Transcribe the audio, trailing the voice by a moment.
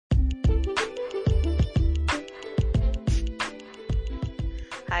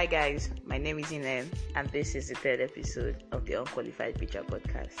Hi guys, my name is Inem and this is the third episode of the Unqualified Preacher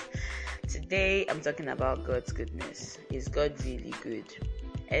Podcast. Today I'm talking about God's goodness. Is God really good?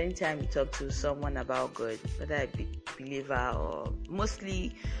 Anytime you talk to someone about God, whether a believer or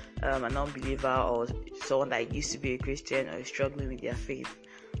mostly a non-believer or someone that used to be a Christian or is struggling with their faith,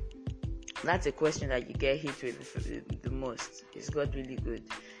 that's a question that you get hit with the most. Is God really good?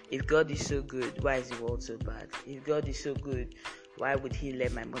 If God is so good, why is the world so bad? If God is so good, why would he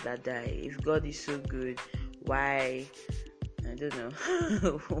let my mother die? If God is so good, why, I don't know,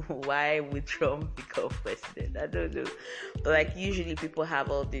 why would Trump become president? I don't know. But usually people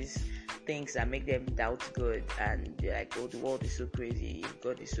have all these things that make them doubt God, and they're like, oh, the world is so crazy. If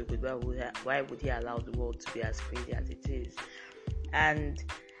God is so good, why would he allow the world to be as crazy as it is? And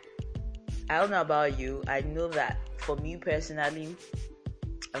I don't know about you. I know that for me personally,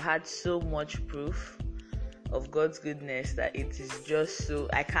 I've had so much proof of God's goodness that it is just so,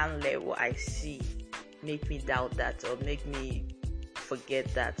 I can't let what I see make me doubt that, or make me forget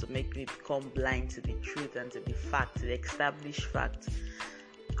that, or make me become blind to the truth and to the fact, to the established fact,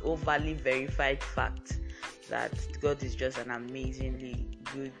 overly verified fact that God is just an amazingly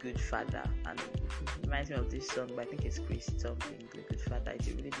good father. And it reminds me of this song, but I think it's Chris something, Good Father. It's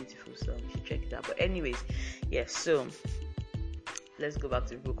a really beautiful song. You should check it out. But anyways, yes, so let's go back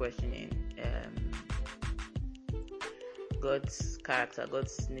to the questioning. God's character,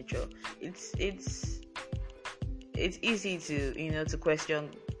 God's nature. It's easy to to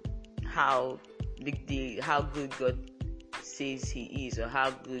question how how good God says he is, or how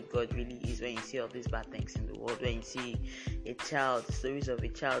good God really is, when you see all these bad things in the world, when you see stories of a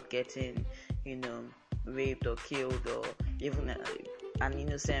child getting raped or killed, or even an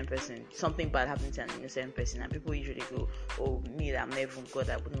innocent person, something bad happening to an innocent person, and people usually go, oh, me, I'm never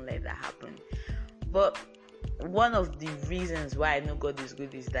God, I wouldn't let that happen. But one of the reasons why I know God is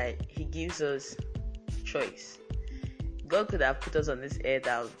good is that he gives us choice. God could have put us on this earth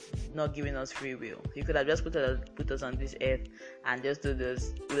out, not giving us free will. He could have just put us on this earth and just told us,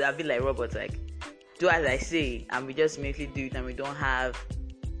 it would have been like robots, like, do as I say, and we just immediately do it, and we don't have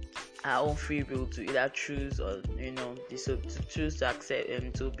our own free will to either choose or to choose to accept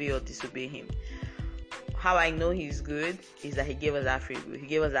and to obey or disobey him. How I know he's good is that he gave us that free will. He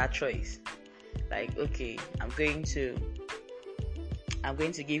gave us that choice. Like, okay, I'm going to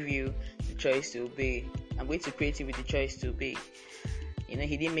give you the choice to obey. I'm going to create you with the choice to obey.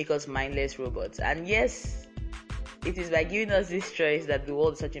 He didn't make us mindless robots. And yes, it is by giving us this choice that the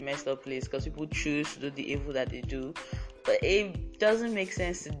world is such a messed up place, because people choose to do the evil that they do. But it doesn't make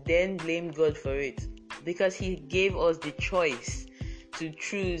sense to then blame God for it, because he gave us the choice to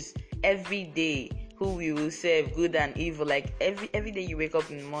choose every day who we will serve, good and evil. Like every day you wake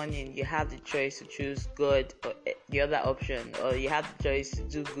up in the morning, you have the choice to choose God or the other option, or you have the choice to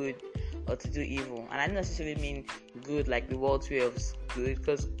do good or to do evil. And I don't necessarily mean good like the world's way of good,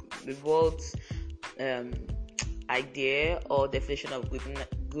 because the world's idea or definition of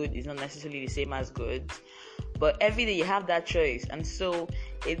good is not necessarily the same as good. But every day you have that choice, and so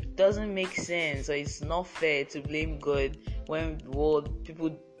it doesn't make sense, or it's not fair to blame God when the world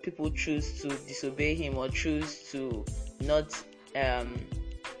people choose to disobey him, or choose to not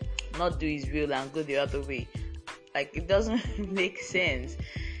do his will and go the other way. Like, it doesn't make sense.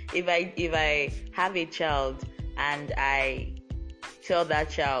 If I have a child and I tell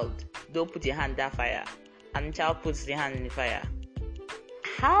that child, don't put your hand in that fire, and the child puts the hand in the fire,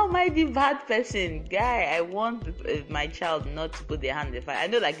 how am I the bad person? Guy, I want my child not to put their hand in the fire. I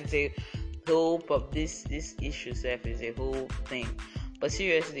know, it's a whole of this issue self is a whole thing. But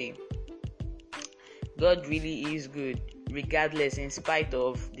seriously, God really is good, regardless, in spite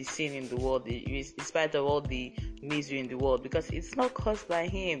of the sin in the world, in spite of all the misery in the world, because it's not caused by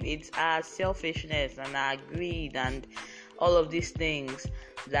him. It's our selfishness and our greed and all of these things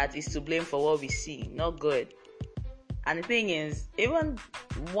that is to blame for what we see, not God. And the thing is, even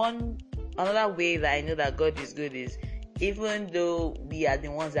another way that I know that God is good is, even though we are the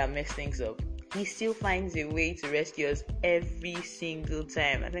ones that mess things up, he still finds a way to rescue us every single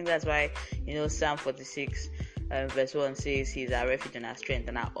time. I think that's why, Psalm 46 verse 1 says he's our refuge and our strength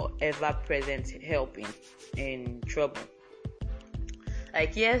and our ever-present help in trouble.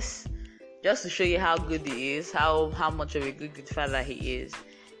 Like, yes, just to show you how good he is, how much of a good father he is,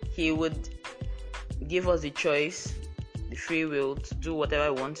 he would give us the choice, the free will to do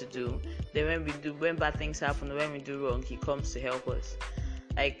whatever we want to do. Then when bad things happen, when we do wrong, he comes to help us.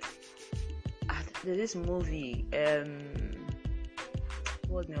 Like, there's this movie,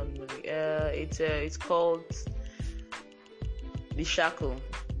 what's the name of the movie? It's called The Shackle.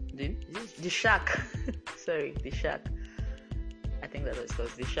 The Shack. Sorry, The Shack. I think that was called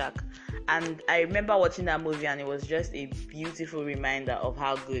The Shark. And I remember watching that movie, and it was just a beautiful reminder of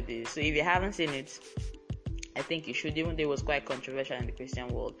how good it is. So if you haven't seen it, I think you should, even though it was quite controversial in the Christian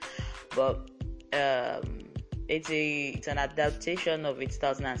world. But it's an adaptation of a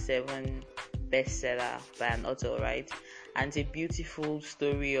 2007 bestseller by an author, right? And it's a beautiful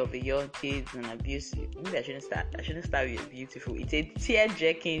story of a young kid and abusive. Maybe I shouldn't start with beautiful. It's a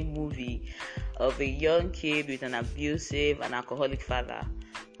tear-jerking movie of a young kid with an abusive and alcoholic father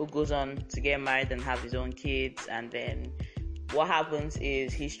who goes on to get married and have his own kids. And then what happens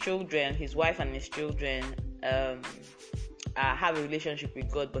is his wife and his children, have a relationship with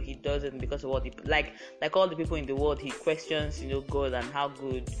God, but he doesn't because of what like all the people in the world, he questions, God and how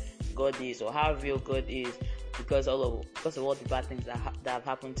good God is or how real God is because of all the bad things that have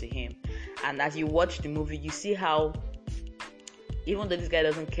happened to him. And as you watch the movie, you see how even though this guy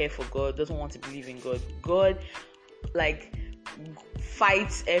doesn't care for God, doesn't want to believe in God like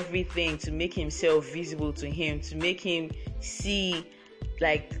fights everything to make himself visible to him, to make him see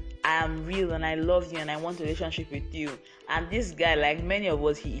like, I am real and I love you and I want a relationship with you. And this guy, like many of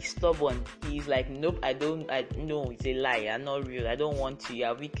us, he is stubborn. He's like, nope, I know it's a lie. I'm not real. I don't want to.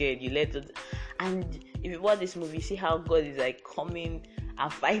 You're wicked. You let it. And if you watch this movie, you see how God is like coming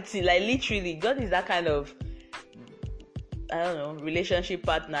and fighting. Like literally, God is that kind of, relationship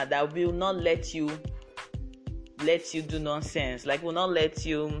partner that will not let you do nonsense. Like will not let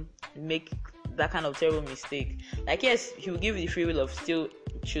you make that kind of terrible mistake. Like yes, he will give you the free will of still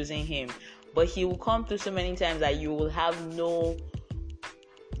choosing him, but he will come through so many times that you will have no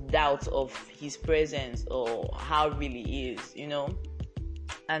doubt of his presence or how really he is,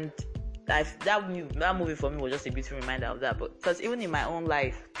 and that movie for me was just a beautiful reminder of that. But because even in my own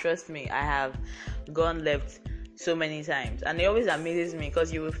life, trust me, I have gone left so many times, and it always amazes me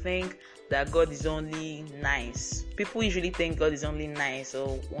because you will think that God is only nice. People usually think God is only nice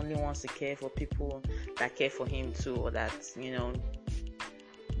or only wants to care for people that care for him too, or that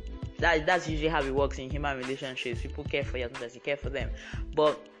that's usually how it works in human relationships. People care for you as much as you care for them.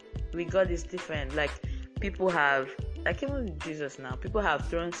 But with God, it's different. Like people have, like even with Jesus now, people have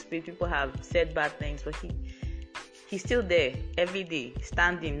thrown spit, people have said bad things, but he's still there every day,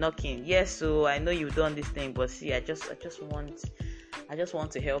 standing, knocking. Yes, so I know you've done this thing, but see, I just want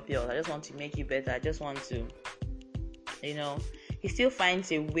to help you. I just want to make you better. I just want to, He still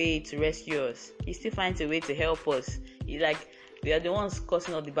finds a way to rescue us. He still finds a way to help us. He's like, we are the ones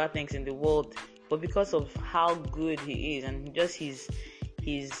causing all the bad things in the world, but because of how good he is and just his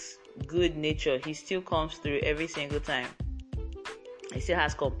good nature, he still comes through every single time. He still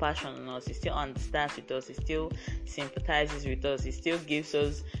has compassion on us. He still understands with us. He still sympathizes with us. He still gives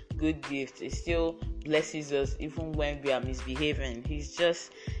us good gifts. He still blesses us even when we are misbehaving. He's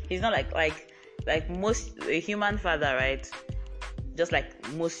not like most a human father, right? Just like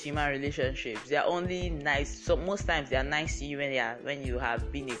most human relationships, they are only nice. So most times they are nice to you when you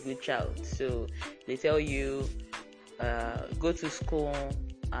have been a good child. So they tell you, go to school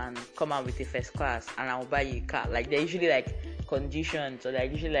and come out with a first class, and I'll buy you a car. Like they're usually like conditions, or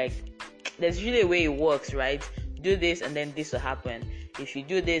like usually like there's usually a way it works, right? Do this and then this will happen. If you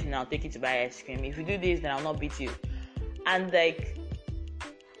do this, then I'll take you to buy ice cream. If you do this, then I'll not beat you. And like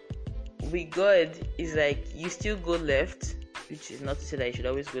with God, it's like you still go left. Which is not to say that you should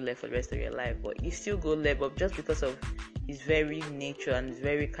always go left for the rest of your life, but you still go left, but just because of his very nature and his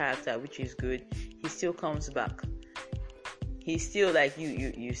very character, which is good, he still comes back. He's still like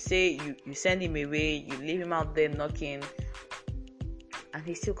you send him away, you leave him out there knocking, and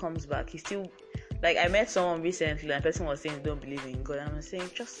he still comes back. He still, like I met someone recently and the person was saying they don't believe in God, and I'm saying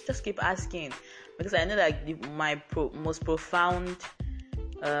just keep asking, because I know that my most profound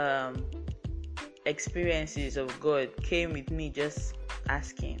experiences of God came with me just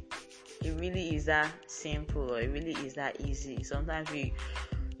asking. It really is that simple, or it really is that easy. Sometimes we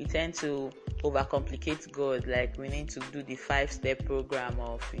tend to overcomplicate God, like we need to do the 5-step program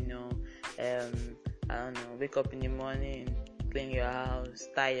of wake up in the morning, clean your house,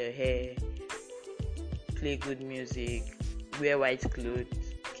 tie your hair, play good music, wear white clothes,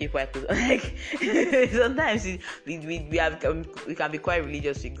 keep white clothes. Like sometimes we can be quite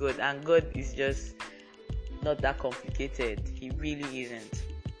religious with God, and God is just not that complicated. He really isn't.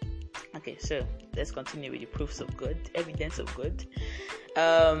 Okay, so let's continue with the proofs of God, evidence of God.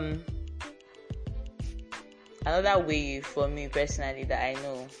 Another way for me personally that I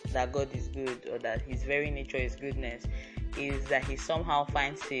know that God is good, or that his very nature is goodness, is that he somehow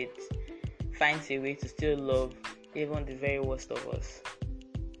finds a way to still love even the very worst of us.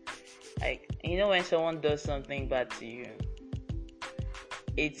 Like, when someone does something bad to you,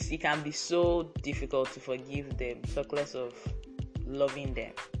 it can be so difficult to forgive them, talk less of loving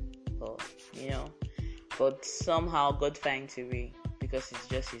them, or but somehow God finds a way, because it's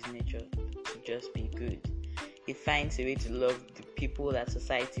just his nature to just be good. He finds a way to love the people that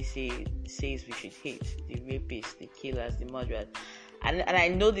society says we should hate: the rapists, the killers, the murderers. And I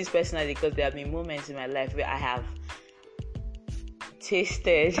know this personally because there have been moments in my life where I have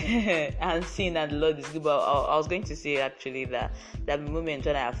tasted and seen that the Lord is good. But I was going to say actually that there have been moments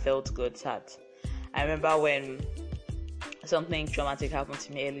when I have felt God's heart. I remember when something traumatic happened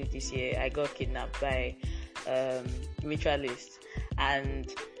to me early this year. I got kidnapped by ritualists,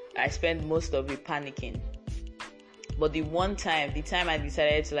 and I spent most of it panicking. But the time I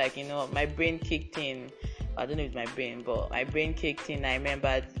decided to my brain kicked in. I don't know if it's my brain, but my brain kicked in. I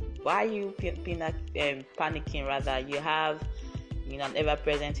remembered, why are you panicking? Rather, you have an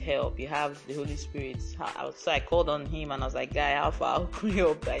ever-present help. You have the Holy Spirit. So I called on him and I was like, guy, how far? How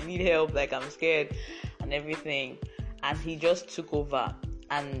help? I need help. I'm scared and everything. And he just took over.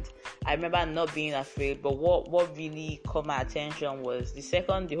 And I remember not being afraid. But what really caught my attention was the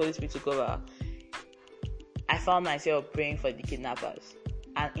second the Holy Spirit took over, I found myself praying for the kidnappers.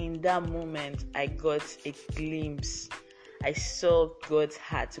 And in that moment, I got a glimpse. I saw God's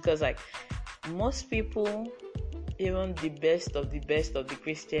heart. Because most people, even the best of the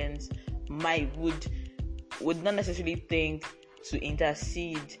Christians, would not necessarily think to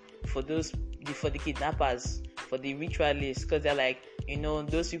intercede for the kidnappers, for the ritualists, because they're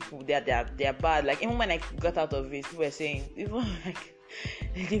those people, they're bad. Even when I got out of it, people were saying, even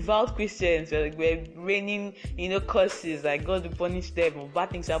devout Christians were raining curses, God will punish them, or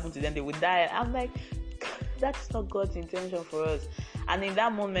bad things happen to them, they would die. I'm like, that's not God's intention for us. And in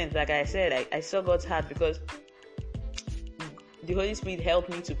that moment, like I said, I saw God's heart, because the Holy Spirit helped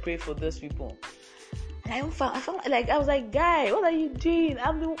me to pray for those people. And I was like, guy, what are you doing?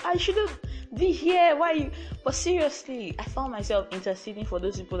 I shouldn't be here. Why you? But seriously, I found myself interceding for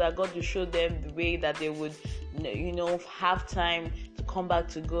those people, that God will show them the way that they would have time to come back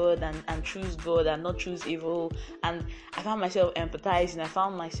to God and choose God and not choose evil. And I found myself empathizing. I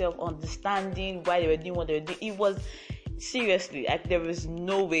found myself understanding why they were doing what they were doing. It was seriously there was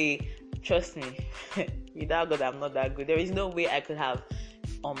no way, trust me, without God I'm not that good. There is no way I could have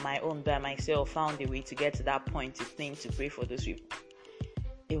on my own by myself found a way to get to that point to think to pray for those people.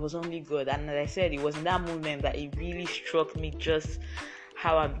 It was only God. And as I said, it was in that moment that it really struck me just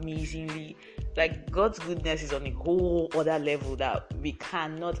how amazingly, God's goodness is on a whole other level that we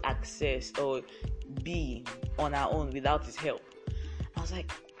cannot access or be on our own without his help. I was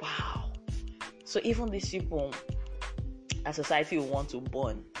like, wow. So even these people, a society would want to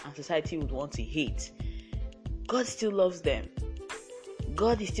burn, and society would want to hate, God still loves them.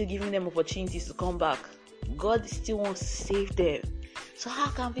 God is still giving them opportunities to come back. God still wants to save them. So how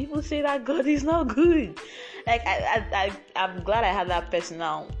can people say that God is not good? I'm glad I had that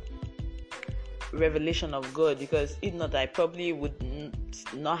personal revelation of God, because if not, I probably would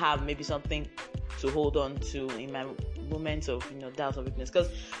not have maybe something to hold on to in my moments of doubt or weakness. Because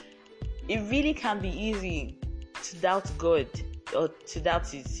it really can be easy to doubt God, or to doubt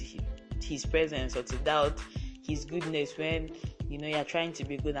his presence, or to doubt his goodness when you're trying to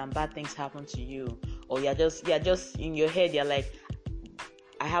be good and bad things happen to you, or you're just in your head, you're like,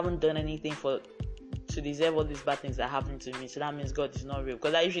 I haven't done anything to deserve all these bad things that happen to me, so that means God is not real.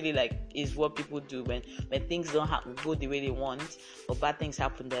 Because that usually is what people do when things don't go the way they want, or bad things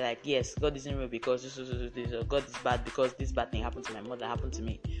happen. They're like, yes, God isn't real because this, or God is bad because this bad thing happened to my mother, happened to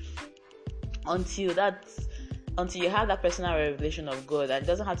me. Until you have that personal revelation of God, and it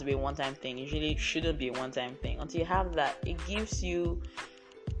doesn't have to be a one-time thing. Usually it shouldn't be a one-time thing. Until you have that, it gives you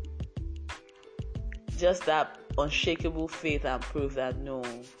just that unshakable faith and proof that no,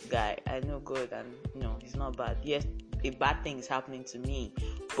 guy, I know God, and he's not bad. Yes, a bad thing is happening to me,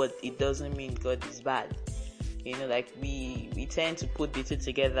 but it doesn't mean God is bad. We tend to put the two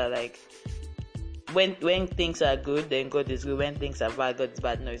together. When things are good, then God is good. When things are bad, God is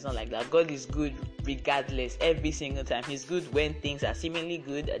bad. No, it's not like that. God is good regardless, every single time. He's good when things are seemingly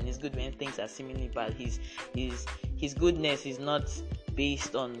good, and he's good when things are seemingly bad. His goodness is not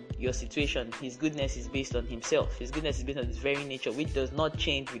based on your situation. His goodness is based on himself. His goodness is based on his very nature, which does not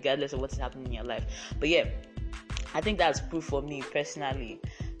change regardless of what's happening in your life. But yeah, I think that's proof for me personally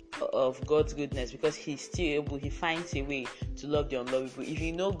of God's goodness, because he's still able, he finds a way to love the unlovable. If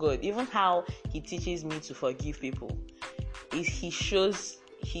you know God, even how he teaches me to forgive people, is he shows,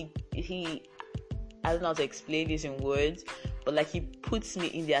 he I don't know how to explain this in words, but he puts me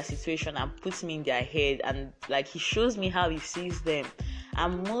in their situation and puts me in their head, and he shows me how he sees them.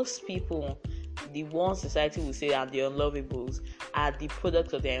 And most people, the ones society will say are the unlovables, are the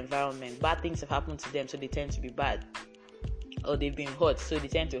product of their environment. Bad things have happened to them, so they tend to be bad. or they've been hurt, so they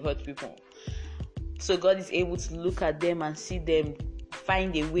tend to hurt people. So God is able to look at them and see them,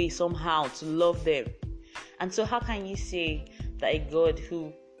 find a way somehow to love them. And so how can you say that a God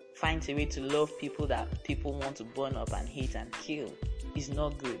who finds a way to love people that people want to burn up and hate and kill is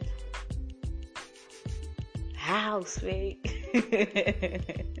not good? How, Sway?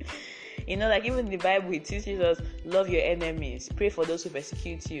 Like even in the Bible, it teaches us, love your enemies, pray for those who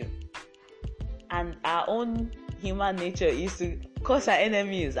persecute you. And our own human nature is to curse our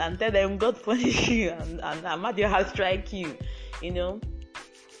enemies and tell them, God punish you and Amadio has strike you,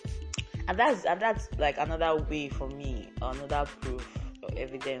 And that's like another way for me, another proof or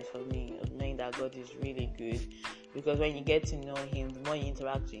evidence for me of knowing that God is really good. Because when you get to know Him, the more you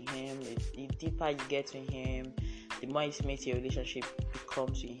interact with Him, the deeper you get to Him, the more intimate your relationship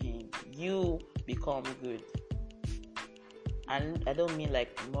becomes with Him, you become good. And I don't mean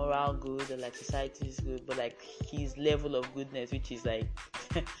like moral good or like society's good, but like His level of goodness, which is like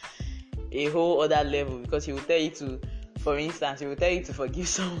a whole other level. Because He will tell you to, for instance, He will tell you to forgive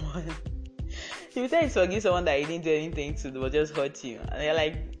someone. He will tell you to forgive someone that you didn't do anything to, but just hurt you. And you're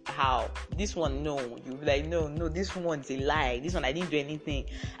like, how? This one, no. You'll be like, no, this one's a lie. This one, I didn't do anything.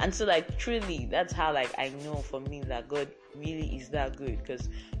 And so like, truly, that's how like I know for me that God really is that good. Because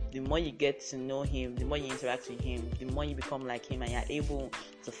the more you get to know Him, the more you interact with Him, the more you become like Him, and you're able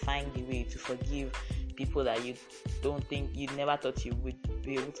to find a way to forgive people that you don't think, you never thought you would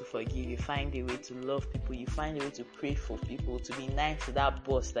be able to forgive. You find a way to love people, you find a way to pray for people, to be nice to that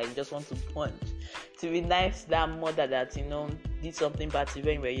boss that you just want to punch, to be nice to that mother that did something bad to you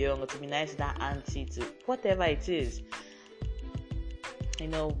when you were young, or to be nice to that auntie, to whatever it is.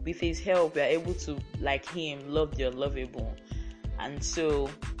 With His help, we are able to, like Him, love the unlovable. And so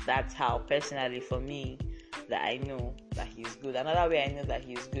that's how, personally for me, that I know that He's good. Another way I know that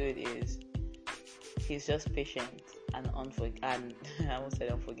He's good is He's just patient and unforgiving,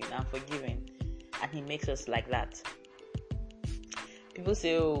 and He makes us like that. People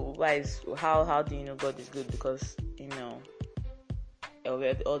say, "Oh, how do you know God is good?" Because all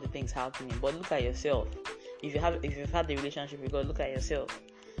the things happening. But look at yourself. If you've had the relationship with God, look at yourself.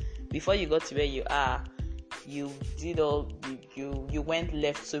 Before you got to where you are, you did all you went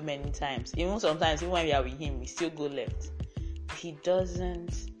left so many times. Even sometimes, even when we are with Him, we still go left. He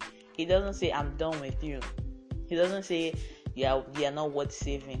doesn't say, I'm done with you. He doesn't say you are not worth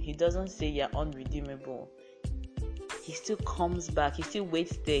saving. He doesn't say you're unredeemable. He still comes back. He still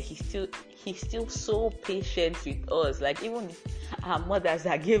waits there. He's still so patient with us. Like even our mothers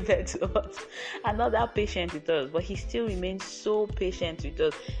that gave birth to us are not that patient with us, but He still remains so patient with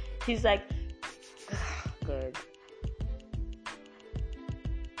us. He's like, God.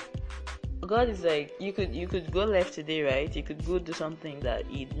 God is like, you could go left today, right? You could go do something that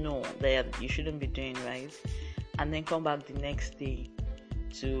you know that you shouldn't be doing, right? And then come back the next day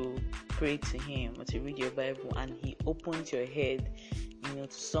to pray to Him or to read your Bible, and He opens your head, to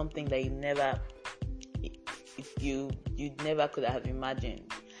something that you never could have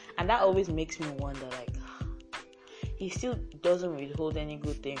imagined. And that always makes me wonder, like, He still doesn't withhold any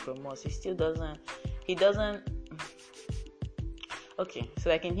good thing from us. He doesn't. Okay, so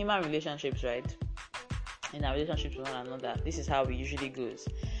like in human relationships, right? In our relationships with one another, this is how it usually goes.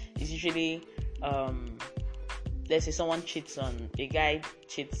 It's usually, let's say someone cheats on, a girl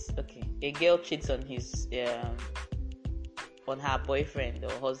cheats on on her boyfriend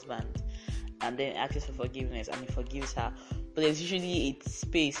or husband, and then asks for forgiveness, and he forgives her. But there's usually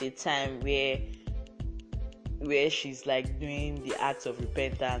a time where she's like doing the acts of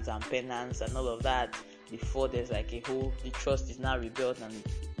repentance and penance and all of that, before there's like the trust is now rebuilt, and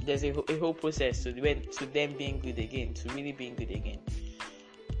there's a whole process to them being good again, to really being good again.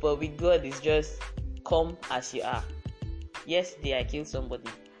 But with God, it's just come as you are. Yesterday I killed somebody.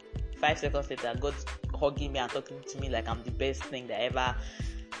 5 seconds later, God's hugging me and talking to me like I'm the best thing that ever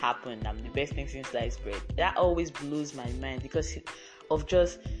happened. I'm the best thing since sliced bread. That always blows my mind, because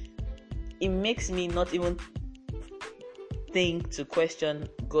it makes me not even think to question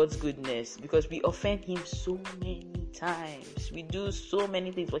God's goodness, because we offend Him so many times. We do so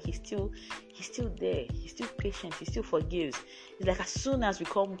many things, but He's still there. He's still patient. He still forgives. It's like as soon as we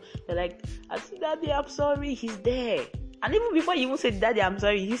come, we're like, Daddy, I'm sorry. He's there. And even before you even say, Daddy, I'm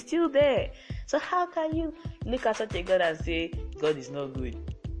sorry, He's still there. So how can you look at such a God and say God is not good?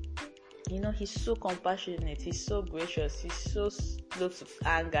 He's so compassionate, He's so gracious, He's so slow to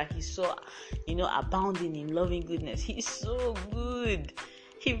anger, He's so, abounding in loving goodness. He's so good.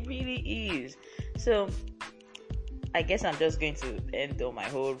 He really is. So, I guess I'm just going to end on my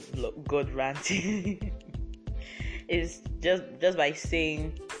whole God ranting. It's just by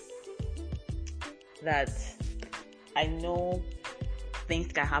saying that I know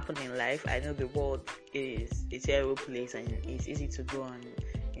things can happen in life. I know the world is a terrible place, and it's easy to go on,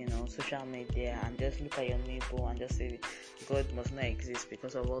 social media and just look at your neighbor and just say God must not exist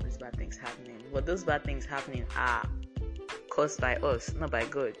because of all these bad things happening. But those bad things happening are caused by us, not by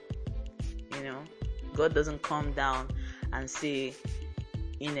God. God doesn't come down and say,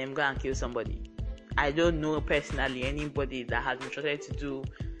 go and kill somebody. I don't know personally anybody that has been trusted to do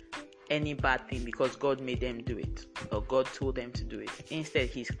any bad thing because God made them do it or God told them to do it. Instead,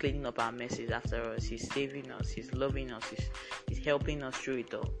 He's cleaning up our messes after us. He's saving us. He's loving us. He's helping us through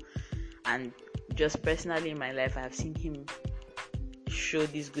it all. And just personally in my life, I have seen Him show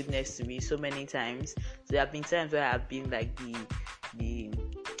this goodness to me so many times. So there have been times where I've been like the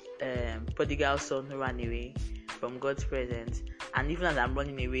prodigal son who ran away from God's presence. And even as I'm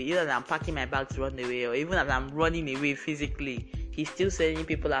running away, even as I'm packing my bag to run away, or even as I'm running away physically, He's still sending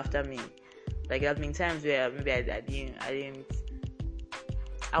people after me. Like, there have been times where maybe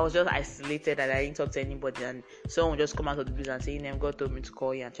I was just isolated and I didn't talk to anybody, and someone would just come out of the blue and say, God told me to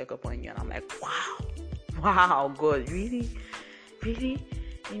call you and check up on you. And I'm like, wow, God, really?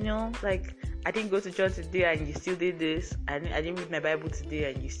 Like, I didn't go to church today and you still did this. I didn't read my Bible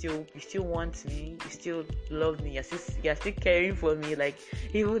today and you still want me. You still love me. You're still caring for me. Like,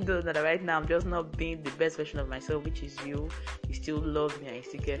 even though that right now I'm just not being the best version of myself, which is you still love me and you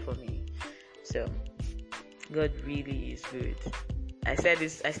still care for me. So God really is good. I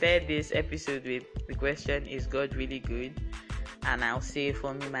started this episode with the question, is God really good? And I'll say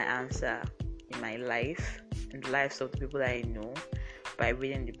for me, my answer in my life, in the lives of the people that I know, by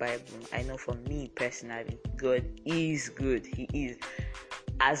reading the Bible, I know for me personally, God is good. He is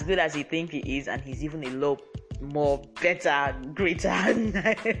as good as you think He is, and He's even a lot more better, greater.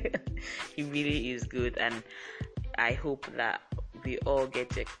 He really is good, and I hope that we all get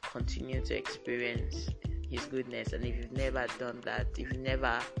to continue to experience His goodness. And if you've never done that, if you've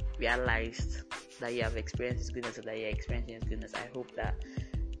never realized that you have experienced His goodness or that you're experiencing His goodness, I hope that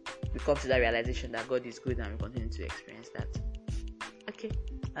we come to that realization that God is good and we continue to experience that. Okay,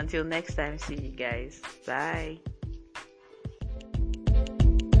 until next time, see you guys. Bye.